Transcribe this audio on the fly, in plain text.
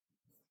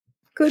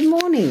Good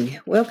morning.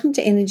 Welcome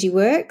to Energy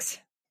Works.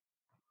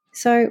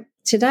 So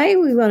today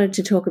we wanted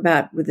to talk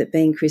about, with it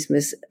being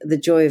Christmas, the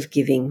joy of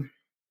giving.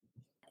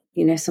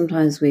 You know,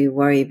 sometimes we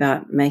worry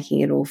about making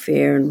it all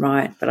fair and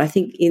right, but I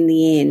think in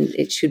the end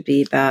it should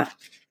be about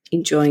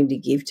enjoying to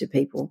give to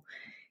people,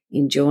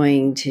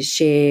 enjoying to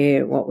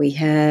share what we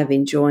have,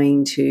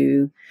 enjoying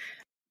to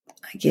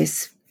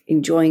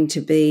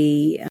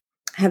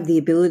have the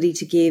ability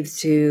to give,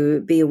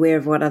 to be aware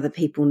of what other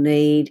people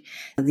need,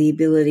 the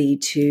ability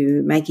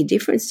to make a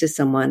difference to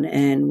someone,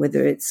 and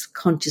whether it's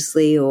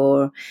consciously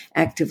or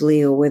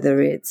actively, or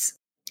whether it's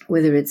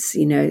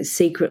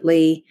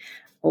secretly,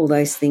 all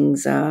those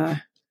things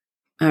are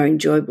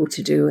enjoyable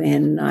to do,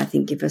 and I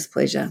think give us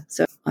pleasure.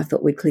 So I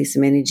thought we'd clear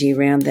some energy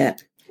around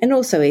that. And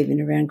also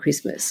even around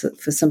Christmas.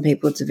 For some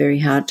people, it's a very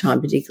hard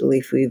time, particularly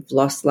if we've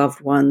lost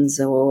loved ones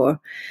or,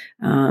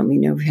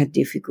 we've had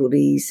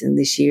difficulties, and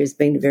this year has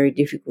been a very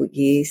difficult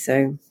year.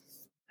 So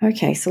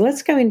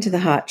let's go into the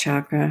heart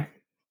chakra.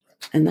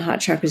 And the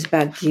heart chakra is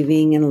about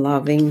giving and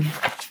loving.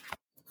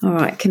 All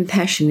right,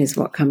 compassion is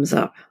what comes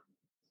up.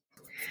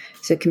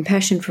 So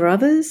compassion for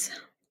others.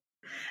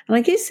 And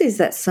I guess there's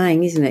that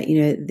saying, isn't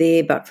it?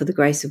 There but for the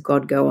grace of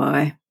God go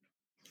I.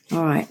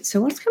 All right, so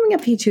what's coming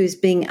up here too is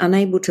being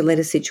unable to let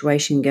a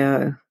situation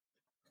go.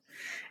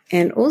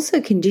 And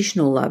also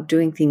conditional love,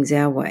 doing things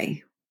our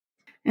way.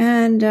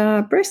 And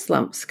breast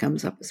lumps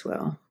comes up as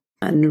well.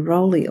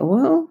 Neroli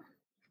oil.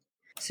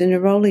 So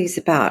neroli is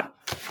about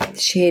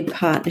shared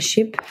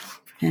partnership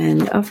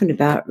and often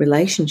about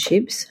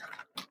relationships.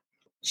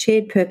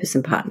 Shared purpose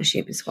and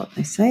partnership is what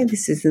they say.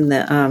 This is in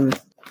the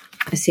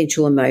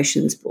Essential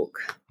Emotions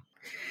book.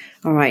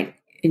 All right.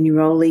 And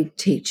neroli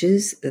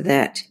teaches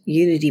that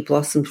unity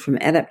blossoms from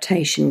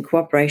adaptation,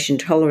 cooperation,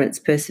 tolerance,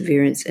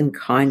 perseverance, and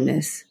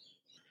kindness.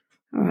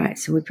 All right,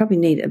 so we probably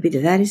need a bit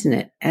of that, isn't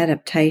it?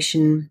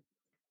 Adaptation,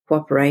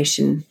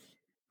 cooperation,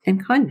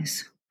 and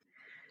kindness.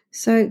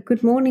 So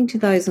good morning to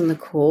those on the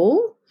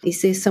call.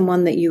 Is there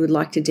someone that you would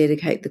like to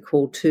dedicate the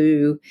call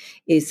to?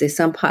 Is there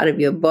some part of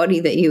your body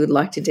that you would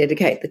like to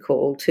dedicate the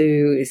call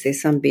to? Is there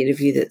some bit of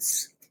you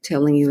that's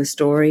telling you a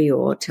story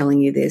or telling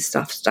you there's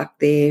stuff stuck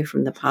there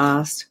from the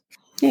past?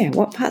 Yeah,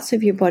 what parts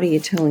of your body are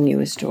telling you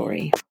a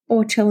story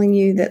or telling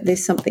you that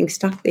there's something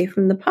stuck there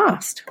from the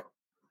past?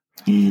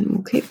 And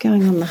we'll keep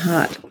going on the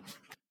heart.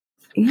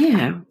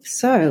 Yeah,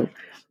 so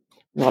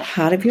what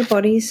part of your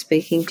body is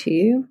speaking to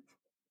you?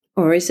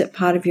 Or is it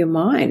part of your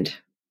mind?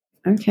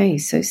 Okay,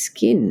 so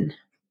skin.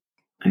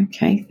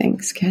 Okay,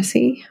 thanks,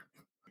 Cassie.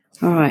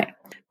 All right,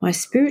 my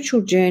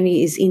spiritual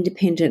journey is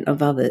independent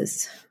of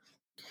others.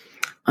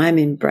 I'm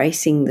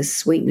embracing the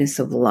sweetness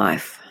of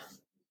life.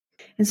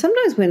 And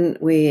sometimes when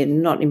we're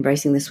not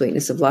embracing the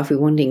sweetness of life, we're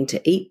wanting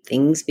to eat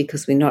things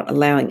because we're not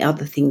allowing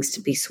other things to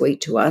be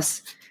sweet to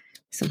us.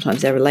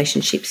 Sometimes our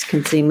relationships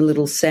can seem a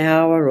little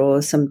sour,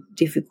 or some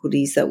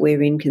difficulties that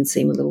we're in can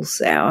seem a little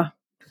sour.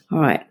 All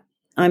right.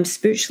 I'm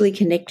spiritually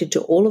connected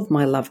to all of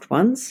my loved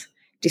ones,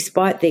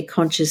 despite their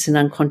conscious and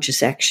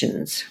unconscious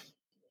actions.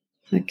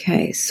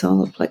 Okay,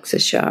 solar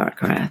plexus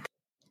chakra.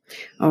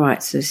 All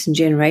right, so there's some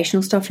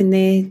generational stuff in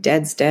there.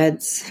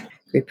 Dads,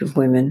 group of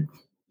women.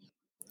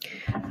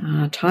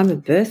 Time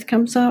of birth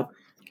comes up,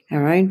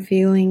 our own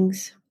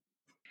feelings.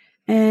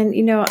 And,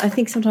 I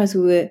think sometimes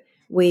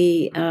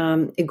we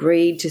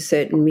agreed to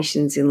certain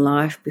missions in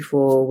life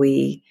before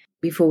we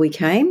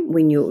came.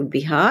 We knew it would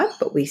be hard,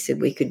 but we said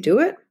we could do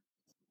it.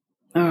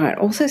 All right,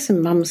 also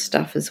some mum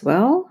stuff as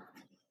well.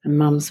 And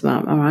mum's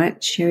mum. All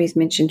right, Sherry's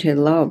mentioned her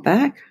lower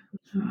back.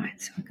 All right,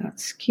 so we've got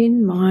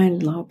skin,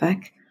 mind, lower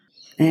back.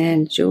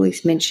 And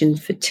Julie's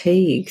mentioned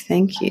fatigue.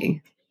 Thank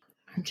you.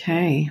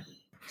 Okay,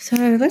 so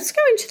let's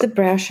go into the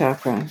brow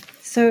chakra.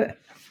 So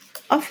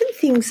often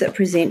things that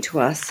present to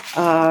us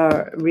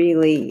are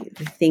really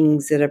the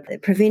things that are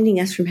preventing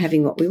us from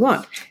having what we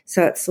want.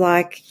 So it's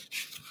like,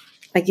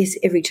 I guess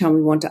every time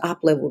we want to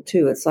up-level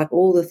too, it's like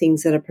all the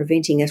things that are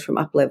preventing us from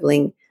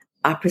up-leveling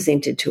are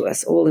presented to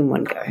us all in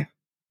one go.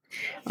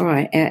 All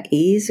right, our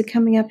ears are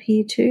coming up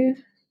here too.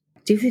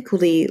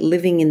 Difficulty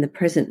living in the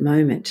present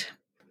moment.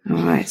 All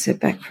right, so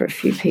back for a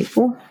few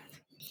people.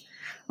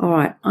 All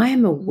right, I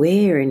am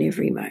aware in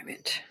every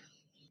moment.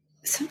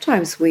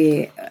 Sometimes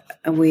we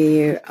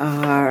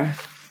are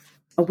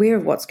aware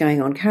of what's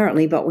going on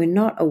currently, but we're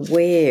not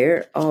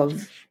aware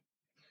of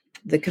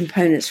the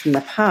components from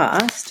the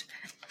past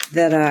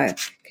that are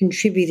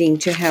contributing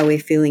to how we're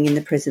feeling in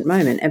the present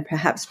moment, and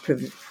perhaps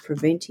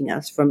preventing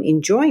us from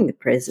enjoying the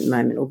present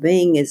moment or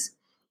being as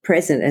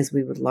present as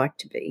we would like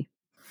to be.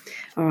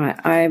 All right,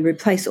 I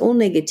replace all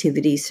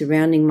negativity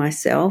surrounding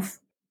myself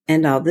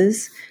and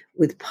others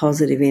with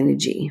positive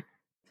energy.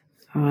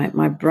 All right,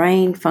 my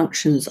brain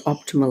functions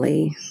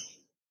optimally.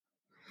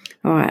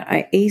 All right,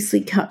 I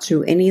easily cut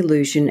through any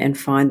illusion and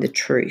find the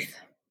truth.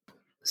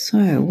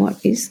 So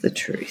what is the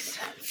truth?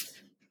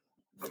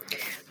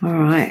 All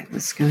right,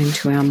 let's go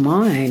into our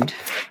mind.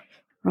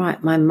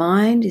 Right, my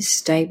mind is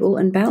stable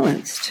and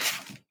balanced.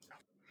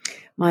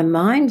 My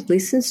mind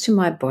listens to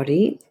my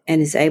body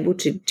and is able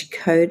to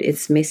decode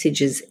its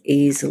messages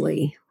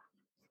easily.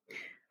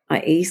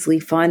 I easily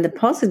find the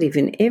positive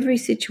in every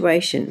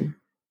situation.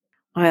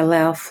 I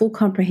allow full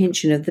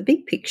comprehension of the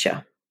big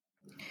picture.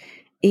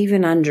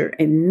 Even under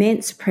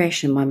immense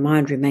pressure, my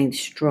mind remains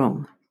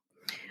strong.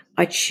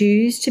 I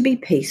choose to be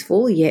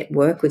peaceful, yet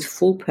work with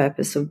full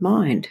purpose of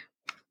mind.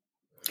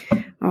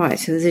 All right,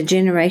 so there's a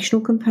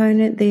generational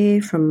component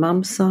there from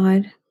mum's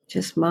side,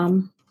 just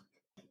mum.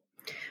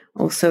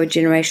 Also a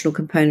generational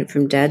component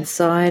from dad's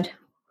side,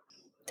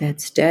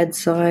 dad's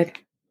side,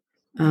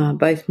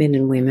 both men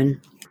and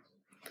women.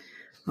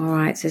 All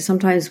right, so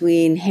sometimes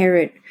we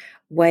inherit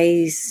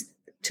ways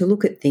to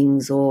look at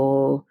things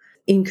or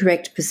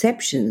incorrect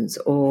perceptions,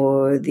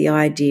 or the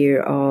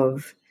idea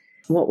of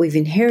what we've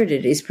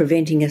inherited is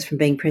preventing us from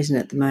being present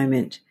at the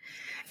moment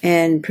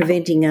and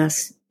preventing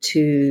us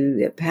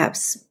to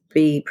perhaps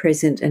be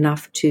present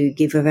enough to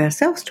give of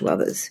ourselves to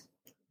others.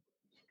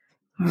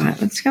 All right,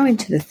 let's go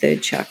into the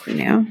third chakra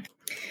now.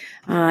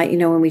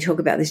 When we talk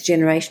about this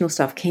generational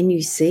stuff, can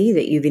you see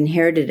that you've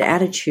inherited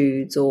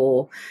attitudes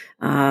or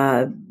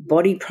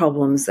body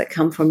problems that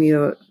come from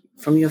your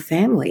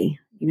family?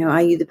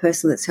 Are you the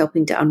person that's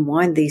helping to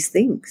unwind these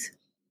things?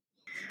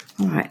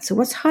 All right, so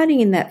what's hiding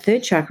in that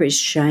third chakra is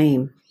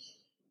shame.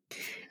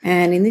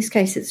 And in this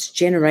case, it's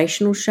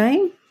generational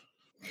shame,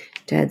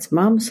 dad's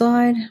mum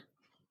side,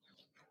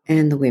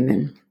 and the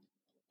women.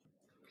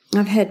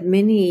 I've had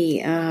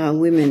many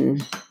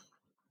women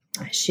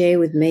share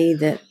with me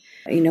that,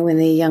 when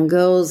they're young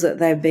girls, that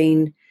they've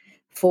been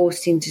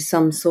forced into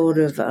some sort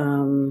of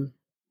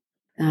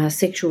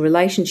sexual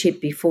relationship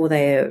before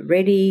they're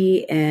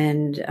ready,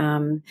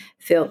 and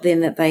felt then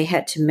that they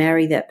had to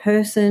marry that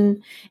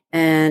person.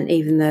 And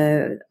even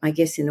though, I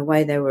guess, in a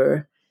way they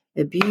were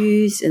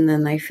abused, and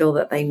then they feel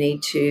that they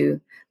need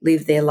to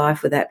live their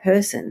life with that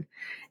person.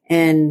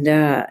 And,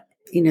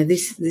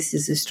 this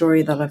is a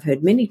story that I've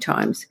heard many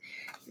times.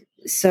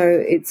 So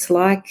it's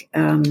like,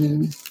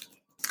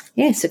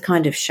 it's a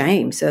kind of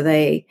shame. So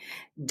they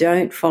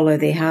don't follow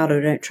their heart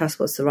or don't trust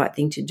what's the right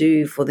thing to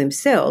do for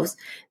themselves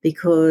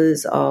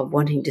because of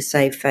wanting to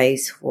save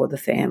face for the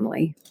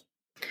family.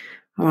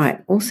 All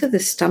right. Also, the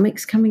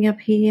stomach's coming up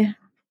here.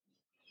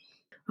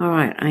 All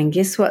right. And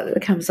guess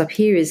what comes up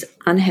here is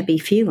unhappy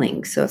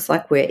feelings. So it's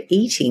like we're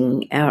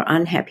eating our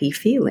unhappy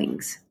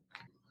feelings.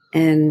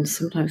 And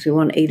sometimes we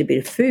want to eat a bit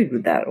of food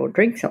with that or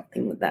drink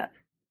something with that.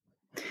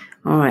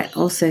 All right.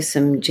 Also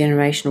some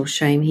generational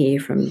shame here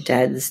from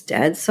dad's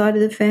side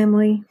of the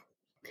family,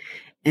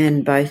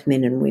 and both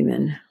men and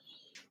women.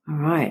 All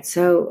right.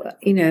 So,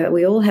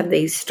 we all have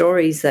these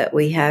stories that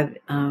we have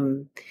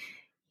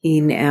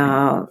in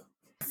our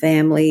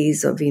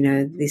families of,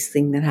 this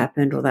thing that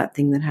happened or that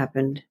thing that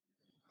happened.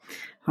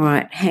 All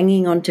right.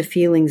 Hanging on to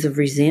feelings of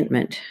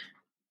resentment.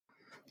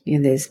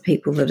 There's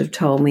people that have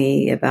told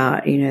me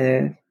about,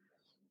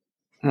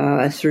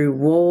 through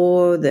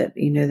war that,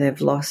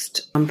 they've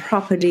lost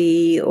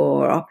property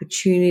or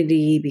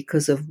opportunity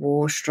because of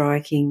war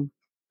striking,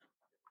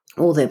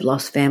 or they've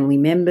lost family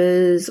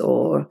members,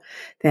 or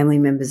family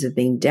members have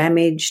been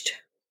damaged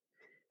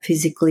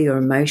physically or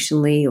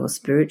emotionally or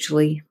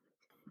spiritually.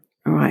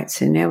 All right,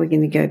 so now we're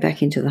going to go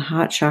back into the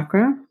heart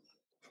chakra.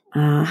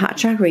 Heart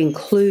chakra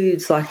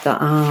includes like the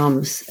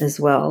arms as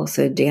well.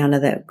 So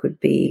Diana, that could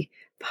be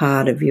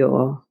part of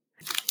your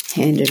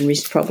hand and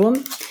wrist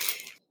problem.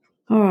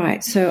 All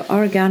right, so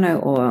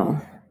oregano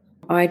oil.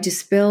 I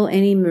dispel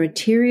any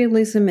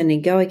materialism and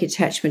egoic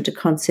attachment to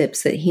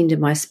concepts that hinder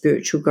my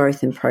spiritual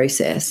growth and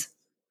process.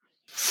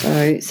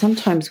 So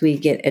sometimes we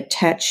get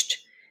attached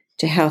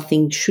to how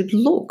things should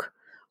look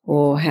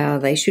or how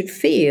they should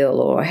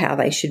feel or how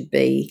they should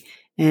be,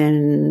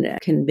 and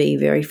it can be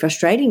very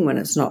frustrating when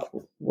it's not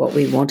what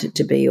we want it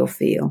to be or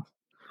feel.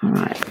 All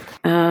right.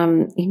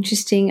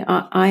 Interesting.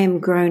 I am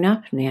grown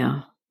up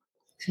now.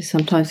 So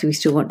sometimes we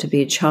still want to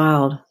be a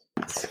child.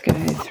 Let's go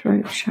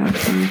throat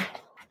chakra.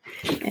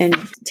 And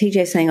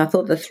TJ's saying, I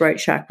thought the throat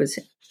chakra was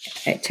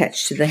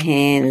attached to the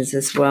hands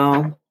as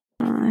well.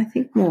 I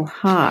think more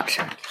heart,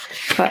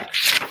 but,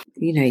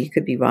 you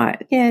could be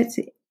right. Yeah,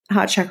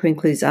 heart chakra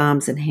includes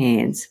arms and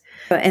hands.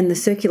 And the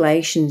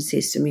circulation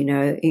system,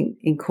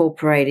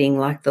 incorporating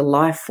like the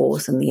life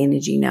force and the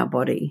energy in our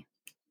body.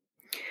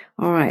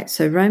 All right,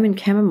 so Roman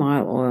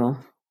chamomile oil.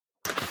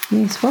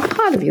 Yes, what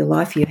part of your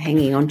life are you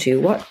hanging on to?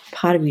 What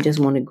part of you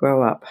doesn't want to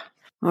grow up?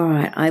 All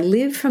right, I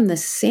live from the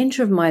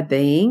center of my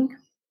being,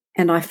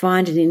 and I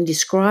find an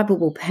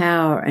indescribable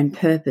power and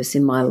purpose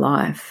in my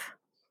life.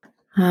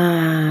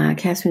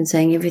 Catherine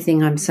saying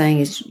everything I'm saying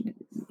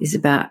is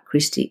about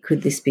Christy.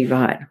 Could this be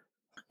right?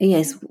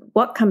 Yes,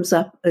 what comes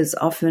up is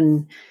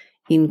often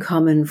in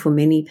common for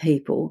many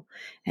people,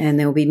 and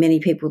there will be many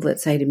people that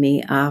say to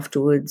me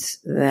afterwards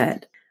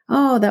that,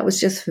 that was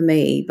just for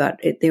me, but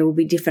there will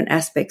be different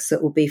aspects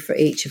that will be for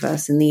each of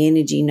us, and the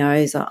energy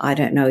knows. I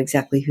don't know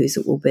exactly whose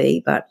it will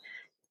be, but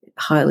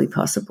highly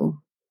possible.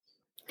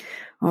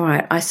 All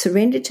right, I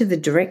surrender to the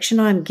direction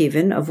I'm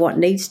given of what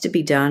needs to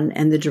be done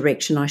and the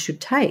direction I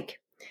should take,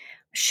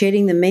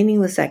 shedding the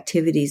meaningless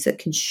activities that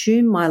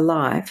consume my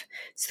life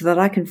so that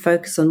I can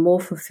focus on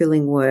more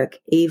fulfilling work,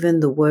 even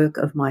the work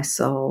of my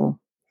soul.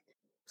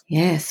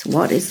 Yes,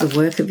 what is the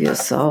work of your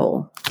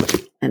soul?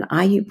 And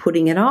are you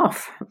putting it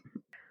off?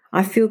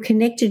 I feel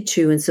connected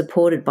to and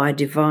supported by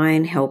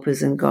divine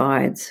helpers and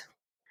guides.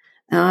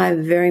 And I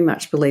very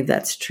much believe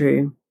that's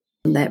true.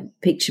 That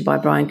picture by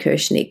Brian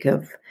Kirshnick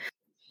of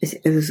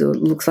it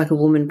looks like a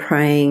woman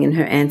praying and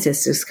her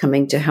ancestors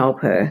coming to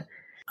help her.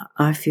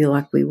 I feel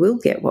like we will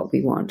get what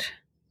we want.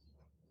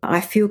 I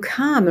feel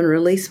calm and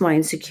release my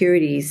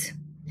insecurities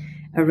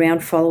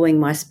around following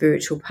my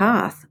spiritual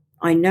path.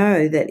 I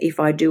know that if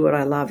I do what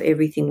I love,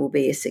 everything will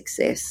be a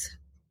success.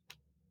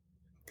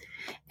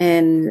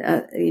 And,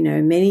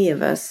 many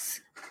of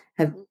us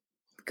have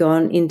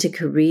gone into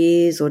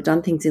careers or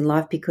done things in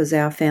life because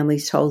our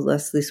families told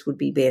us this would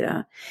be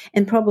better.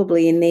 And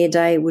probably in their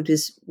day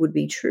would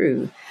be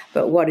true.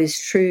 But what is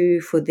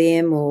true for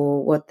them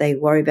or what they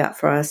worry about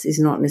for us is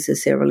not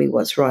necessarily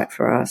what's right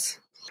for us.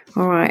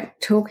 All right,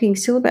 talking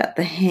still about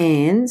the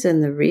hands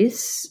and the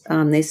wrists.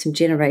 There's some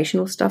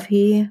generational stuff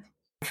here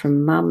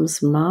from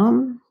Mum's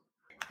mum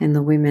and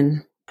the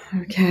women.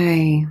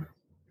 Okay,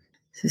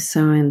 so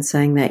Sohan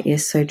saying that,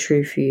 yes, so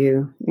true for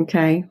you.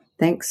 Okay,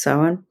 thanks,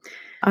 Sohan.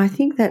 I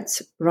think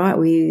that's right.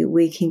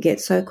 We can get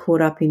so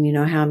caught up in,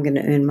 how I'm going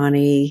to earn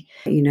money.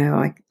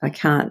 I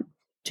can't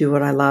do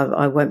what I love.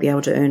 I won't be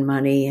able to earn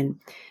money, and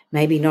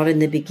maybe not in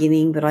the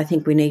beginning, but I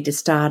think we need to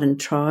start and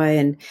try.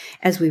 And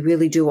as we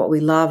really do what we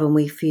love and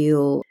we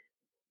feel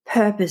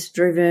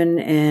purpose-driven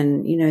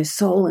and,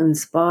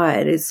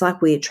 soul-inspired, it's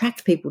like we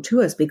attract people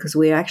to us because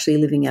we're actually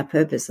living our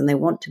purpose and they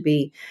want to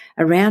be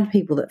around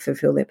people that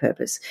fulfill their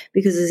purpose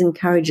because it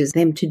encourages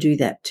them to do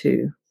that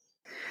too.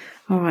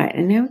 All right,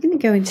 and now we're going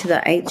to go into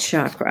the 8th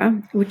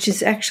chakra, which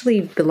is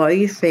actually below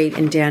your feet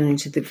and down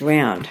into the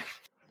ground.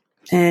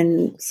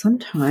 And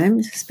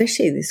sometimes,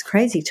 especially this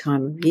crazy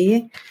time of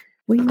year,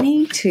 we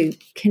need to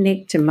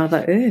connect to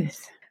Mother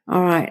Earth.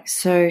 All right,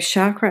 so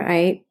chakra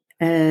 8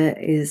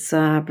 is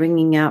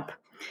bringing up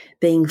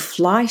being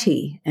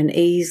flighty and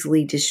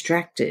easily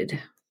distracted.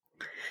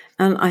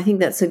 I think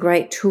that's a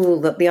great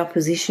tool that the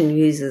opposition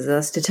uses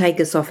us to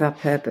take us off our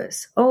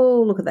purpose.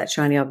 Oh, look at that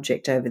shiny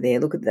object over there.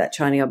 Look at that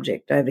shiny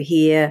object over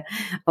here.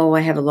 Oh,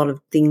 I have a lot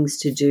of things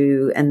to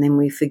do. And then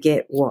we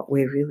forget what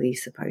we're really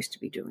supposed to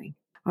be doing.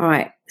 All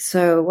right.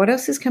 So what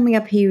else is coming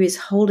up here is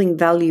holding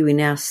value in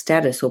our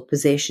status or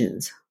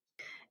possessions.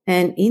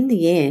 And in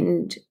the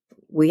end,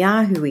 we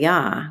are who we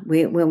are.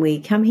 When we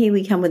come here,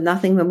 we come with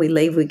nothing. When we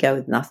leave, we go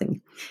with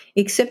nothing,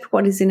 except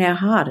what is in our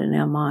heart and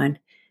our mind.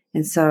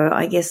 And so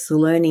I guess the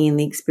learning and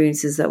the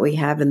experiences that we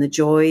have and the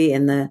joy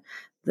and the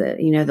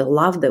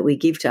love that we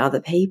give to other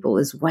people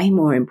is way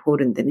more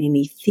important than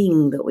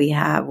anything that we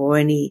have or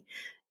any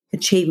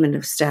achievement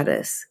of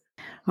status.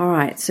 All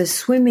right, so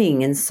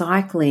swimming and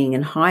cycling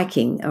and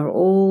hiking are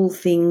all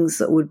things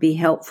that would be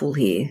helpful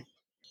here.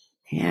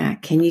 Yeah,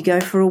 can you go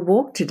for a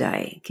walk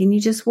today? Can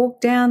you just walk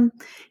down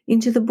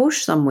into the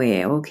bush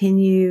somewhere? Or can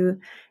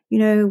you,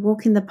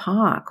 walk in the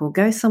park or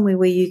go somewhere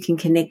where you can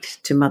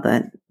connect to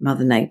Mother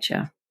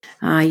Nature?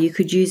 You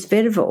could use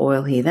vetiver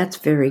oil here. That's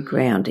very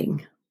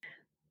grounding.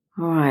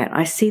 All right,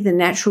 I see the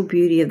natural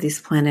beauty of this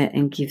planet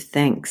and give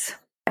thanks.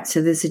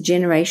 So there's a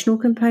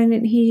generational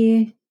component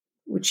here,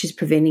 which is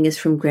preventing us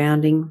from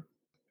grounding.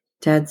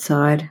 Dad's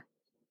side,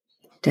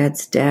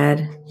 dad's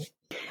dad.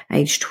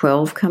 Age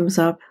 12 comes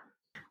up.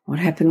 What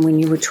happened when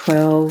you were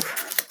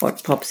 12?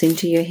 What pops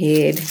into your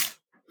head?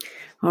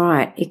 All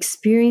right,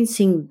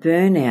 experiencing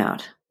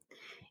burnout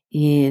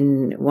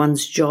in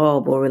one's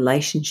job or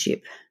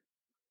relationship.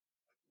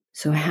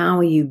 So how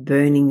are you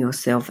burning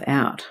yourself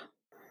out?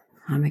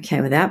 I'm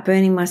okay without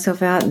burning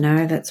myself out.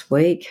 No, that's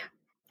weak.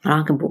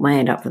 I can put my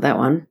hand up for that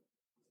one.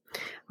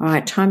 All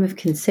right, time of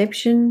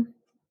conception.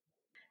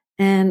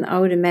 And I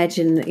would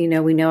imagine,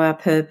 we know our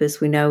purpose.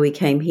 We know we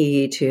came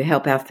here to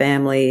help our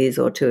families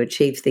or to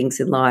achieve things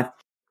in life.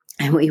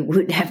 And we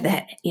would have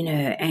that,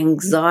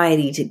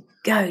 anxiety to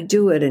go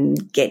do it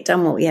and get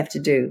done what we have to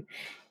do.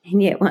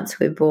 And yet once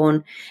we're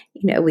born,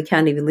 we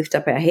can't even lift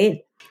up our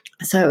head.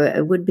 So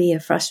it would be a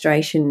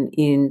frustration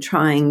in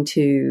trying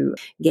to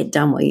get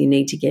done what you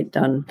need to get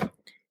done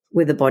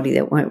with a body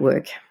that won't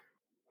work.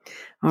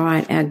 All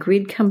right, our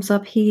grid comes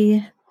up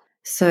here.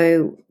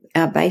 So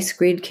our base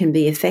grid can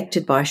be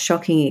affected by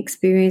shocking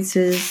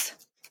experiences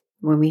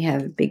when we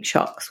have big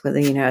shocks, whether,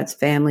 it's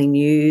family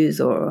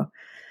news or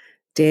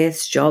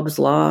deaths, jobs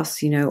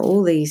loss,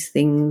 all these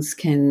things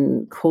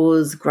can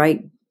cause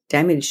great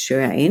damage to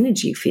our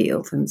energy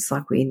field. And it's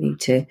like we need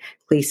to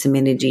clear some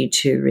energy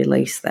to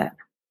release that.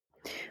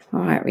 All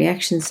right,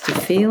 reactions to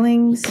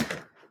feelings.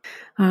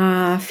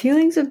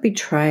 Feelings of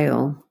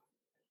betrayal.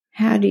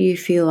 How do you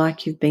feel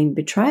like you've been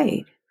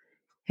betrayed?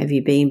 Have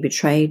you been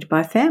betrayed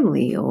by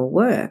family or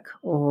work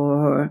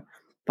or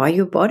by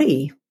your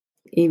body?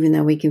 Even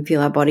though we can feel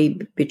our body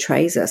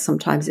betrays us,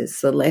 sometimes it's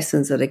the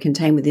lessons that are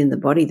contained within the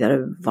body that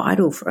are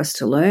vital for us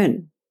to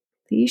learn.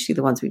 They're usually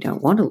the ones we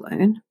don't want to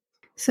learn.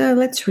 So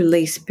let's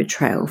release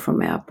betrayal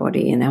from our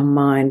body and our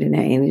mind and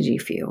our energy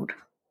field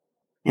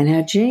and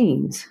our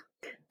genes.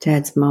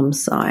 Dad's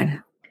mum's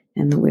side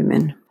and the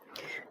women.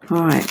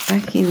 All right,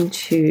 back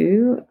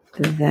into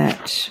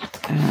that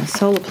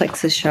solar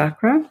plexus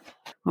chakra.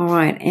 All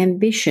right,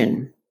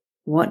 ambition.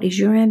 What is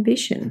your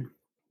ambition?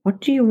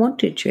 What do you want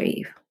to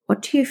achieve?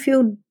 What do you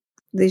feel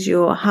is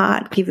your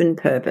heart-given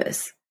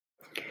purpose?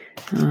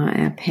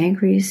 Our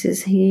pancreas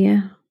is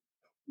here,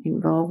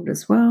 involved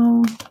as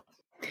well.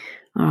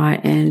 All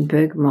right, and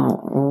bergamot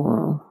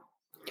oil.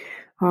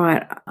 All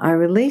right, I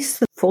release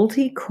the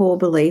faulty core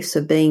beliefs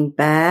of being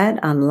bad,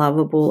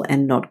 unlovable,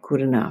 and not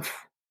good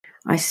enough.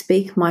 I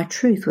speak my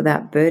truth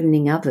without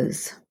burdening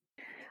others.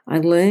 I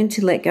learn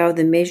to let go of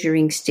the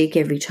measuring stick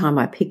every time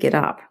I pick it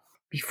up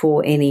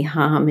before any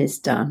harm is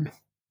done.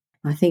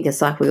 I think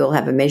it's like we all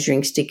have a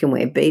measuring stick and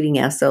we're beating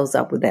ourselves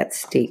up with that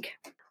stick.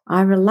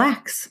 I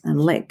relax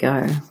and let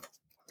go.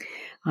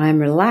 I am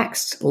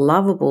relaxed,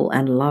 lovable,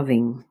 and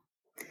loving.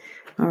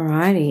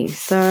 Alrighty,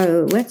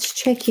 so let's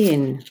check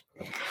in.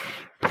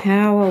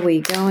 How are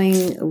we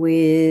going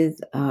with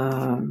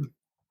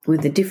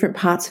the different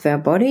parts of our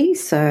body?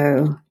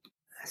 So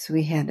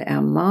we had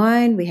our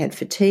mind, we had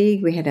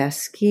fatigue, we had our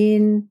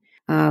skin,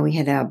 we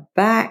had our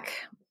back.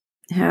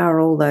 How are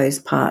all those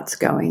parts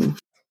going?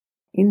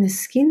 In the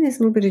skin, there's a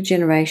little bit of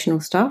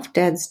generational stuff,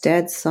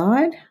 dad's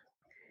side,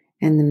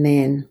 and the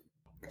men.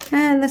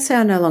 And let's say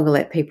I no longer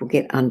let people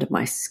get under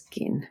my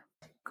skin.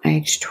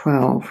 Age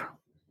 12.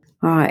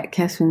 All right,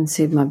 Catherine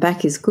said my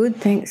back is good.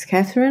 Thanks,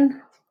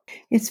 Catherine.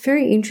 It's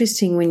very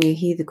interesting when you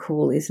hear the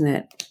call, isn't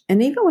it?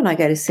 And even when I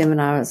go to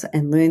seminars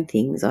and learn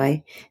things,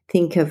 I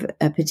think of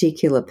a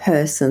particular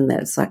person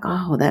that's like,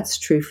 oh, that's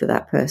true for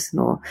that person,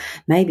 or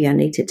maybe I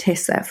need to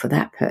test that for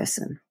that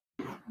person.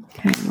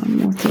 Okay, one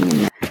more thing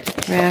in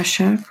that brow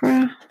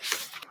chakra.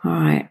 All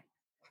right.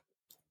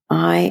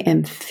 I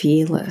am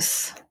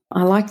fearless.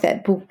 I like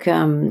that book.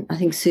 I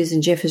think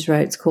Susan Jeffers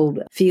wrote. It's called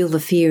Feel the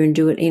Fear and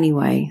Do It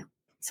Anyway.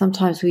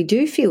 Sometimes we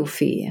do feel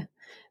fear,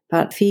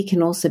 but fear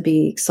can also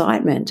be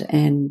excitement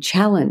and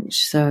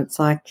challenge. So it's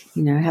like,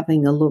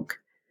 having a look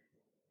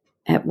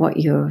at what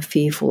you're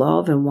fearful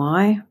of and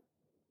why.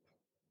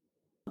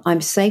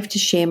 I'm safe to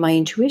share my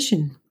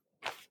intuition.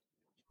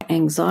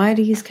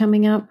 Anxiety is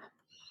coming up.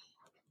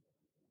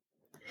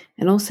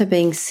 And also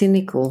being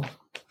cynical.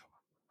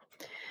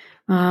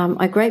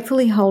 I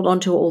gratefully hold on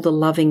to all the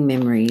loving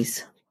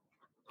memories.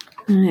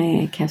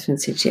 Catherine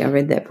said I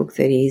read that book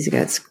 30 years ago.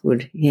 It's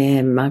good.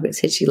 Yeah, Margaret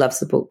said she loves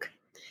the book.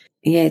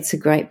 Yeah, it's a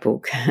great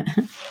book.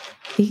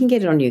 You can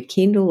get it on your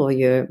Kindle or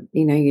your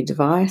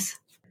device.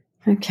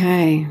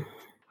 Okay.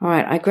 All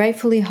right. I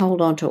gratefully hold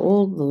on to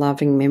all the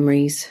loving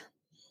memories.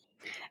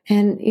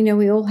 And,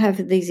 we all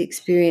have these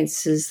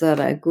experiences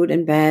that are good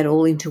and bad,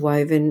 all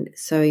interwoven.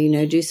 So,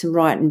 do some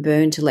write and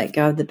burn to let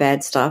go of the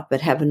bad stuff, but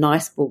have a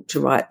nice book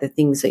to write the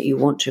things that you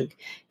want to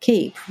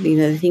keep,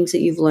 the things that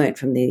you've learned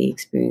from the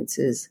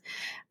experiences,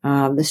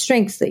 the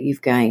strengths that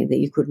you've gained that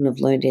you couldn't have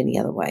learned any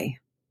other way.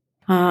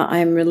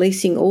 I'm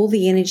releasing all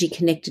the energy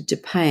connected to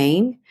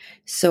pain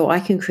so I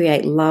can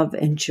create love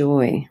and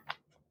joy.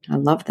 I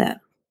love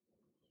that.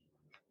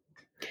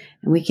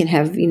 And we can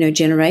have,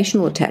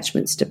 generational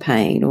attachments to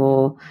pain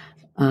or,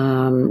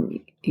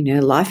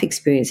 life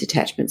experience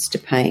attachments to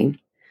pain.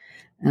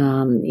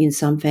 In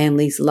some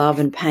families, love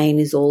and pain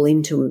is all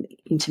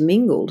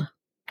intermingled.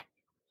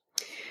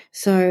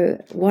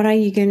 So what are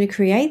you going to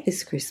create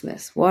this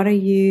Christmas?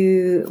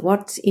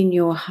 What's in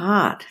your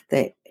heart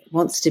that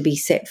wants to be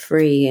set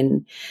free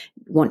and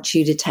wants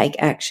you to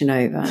take action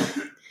over?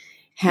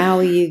 How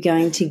are you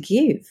going to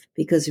give?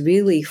 Because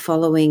really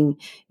following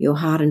your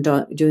heart and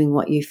doing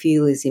what you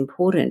feel is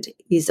important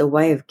is a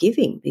way of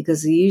giving,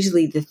 because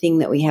usually the thing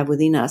that we have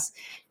within us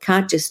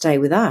can't just stay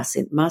with us.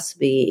 It must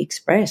be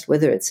expressed,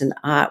 whether it's an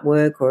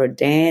artwork or a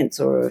dance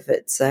or if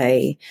it's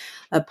a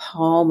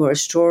poem or a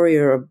story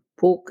or a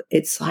book.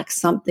 It's like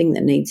something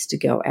that needs to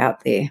go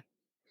out there.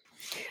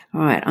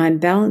 All right, I'm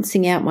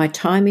balancing out my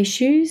time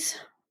issues.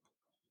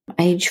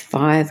 Age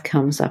 5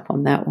 comes up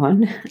on that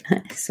one.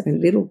 So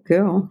little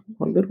girl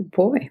or little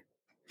boy.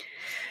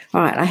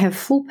 All right, I have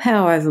full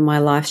power over my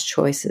life's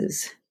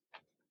choices.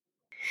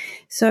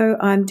 So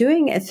I'm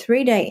doing a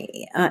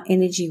 3-day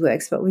energy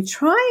works, but we're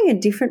trying a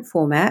different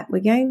format.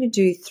 We're going to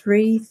do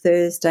 3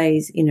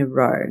 Thursdays in a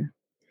row.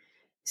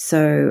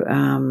 So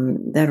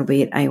that'll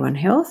be at A1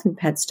 Health in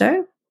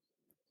Padstow.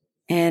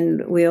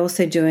 And we're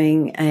also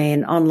doing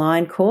an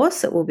online course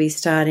that will be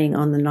starting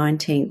on the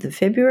 19th of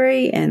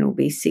February and will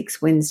be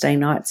 6 Wednesday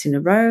nights in a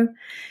row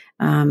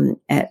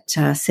at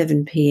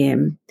 7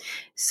 p.m.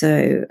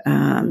 So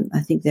I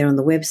think they're on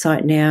the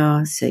website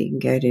now, so you can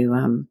go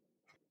to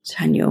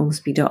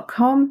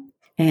tanyaormsby.com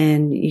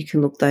and you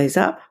can look those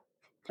up.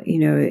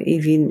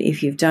 Even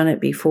if you've done it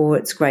before,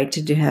 it's great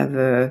to have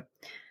a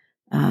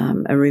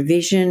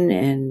revision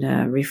and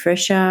a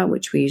refresher,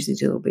 which we usually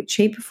do a little bit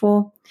cheaper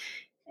for.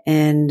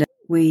 And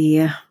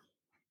we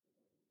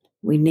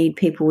need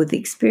people with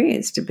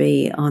experience to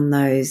be on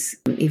those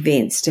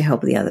events to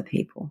help the other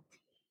people.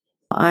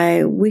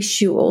 I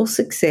wish you all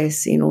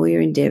success in all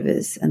your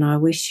endeavours, and I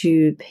wish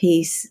you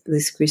peace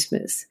this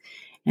Christmas,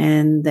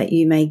 and that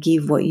you may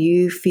give what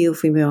you feel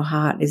from your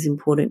heart is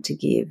important to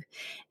give,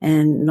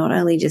 and not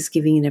only just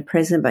giving in a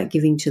present, but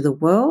giving to the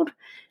world,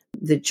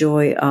 the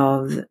joy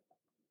of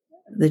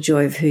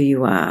who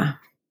you are.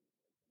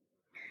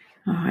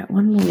 All right,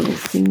 one more little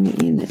thing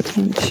in the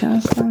 10th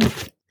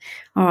chakra.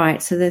 All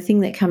right, so the thing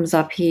that comes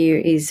up here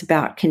is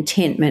about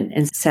contentment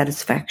and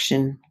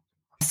satisfaction.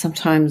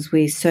 Sometimes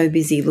we're so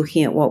busy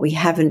looking at what we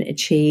haven't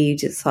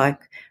achieved, it's like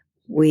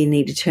we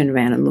need to turn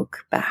around and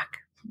look back.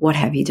 What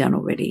have you done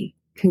already?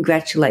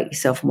 Congratulate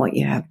yourself on what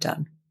you have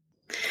done.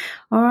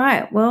 All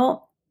right,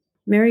 well,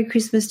 Merry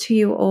Christmas to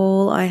you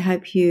all. I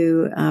hope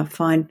you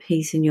find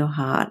peace in your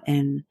heart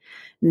and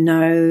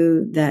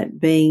know that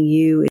being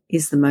you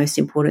is the most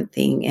important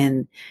thing,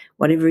 and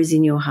whatever is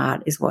in your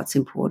heart is what's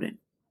important.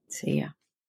 See ya.